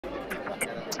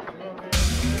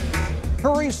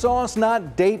Curry sauce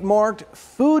not date marked,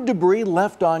 food debris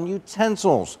left on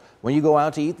utensils. When you go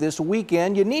out to eat this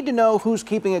weekend, you need to know who's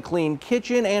keeping a clean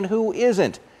kitchen and who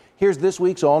isn't. Here's this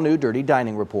week's all-new Dirty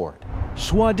Dining Report.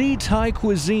 Swadee Thai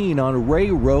cuisine on Ray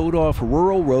Road off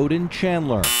Rural Road in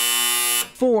Chandler.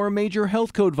 4 major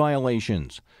health code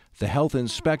violations. The health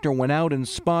inspector went out and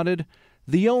spotted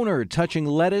the owner touching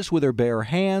lettuce with her bare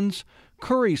hands,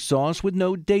 curry sauce with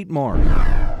no date mark.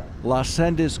 Las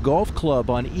Sendas Golf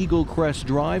Club on Eagle Crest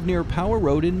Drive near Power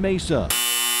Road in Mesa.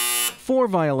 4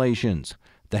 violations.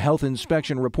 The health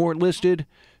inspection report listed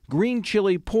green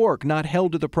chili pork not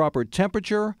held to the proper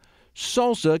temperature,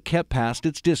 salsa kept past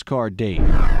its discard date.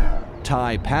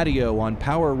 Thai patio on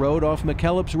Power Road off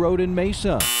McKellips Road in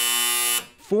Mesa.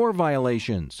 4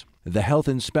 violations. The health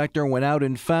inspector went out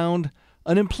and found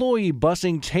an employee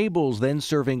bussing tables, then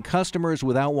serving customers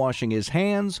without washing his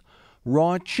hands,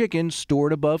 raw chicken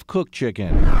stored above cooked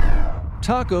chicken.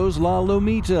 Tacos La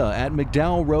Lomita at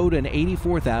McDowell Road and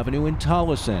 84th Avenue in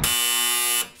Tolleson.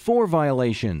 4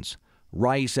 violations.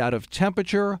 Rice out of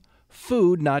temperature,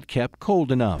 food not kept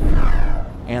cold enough.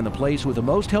 And the place with the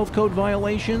most health code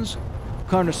violations?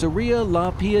 Carniceria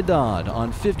La Piedad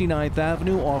on 59th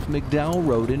Avenue off McDowell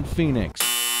Road in Phoenix.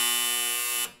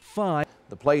 5.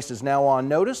 The place is now on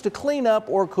notice to clean up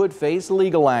or could face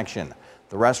legal action.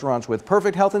 The restaurants with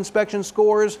perfect health inspection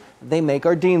scores, they make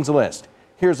our Dean's List.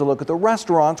 Here's a look at the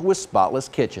restaurants with spotless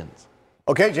kitchens.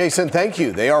 Okay, Jason, thank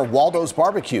you. They are Waldo's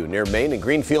Barbecue near Main and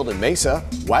Greenfield in Mesa,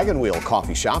 Wagon Wheel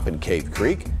Coffee Shop in Cave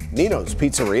Creek, Nino's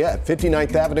Pizzeria at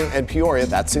 59th Avenue and Peoria,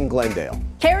 that's in Glendale.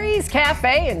 Carrie's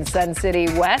Cafe in Sun City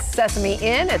West, Sesame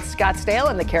Inn at Scottsdale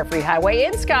and the Carefree Highway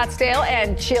in Scottsdale,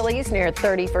 and Chili's near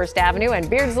 31st Avenue and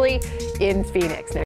Beardsley in Phoenix.